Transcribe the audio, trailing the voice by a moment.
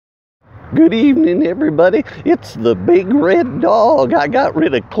Good evening, everybody. It's the big red dog. I got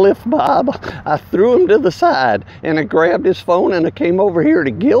rid of CliffBob. I threw him to the side and I grabbed his phone and I came over here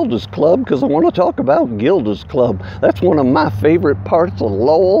to Gilda's club because I want to talk about Gilda's club. That's one of my favorite parts of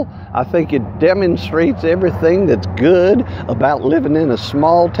Lowell. I think it demonstrates everything that's good about living in a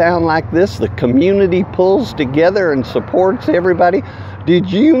small town like this. The community pulls together and supports everybody.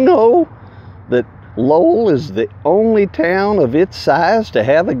 Did you know that Lowell is the only town of its size to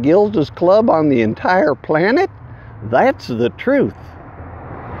have a Gilda's club on the entire planet? That's the truth.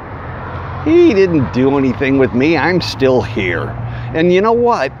 He didn't do anything with me. I'm still here. And you know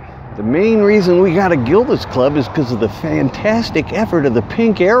what? The main reason we got a Gilda's club is because of the fantastic effort of the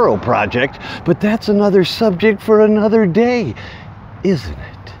Pink Arrow Project, but that's another subject for another day, isn't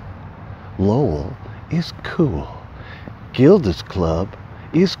it? Lowell is cool. Gilda's club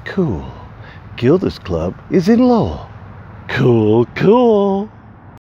is cool. Gilda's club is in Lowell. Cool, cool.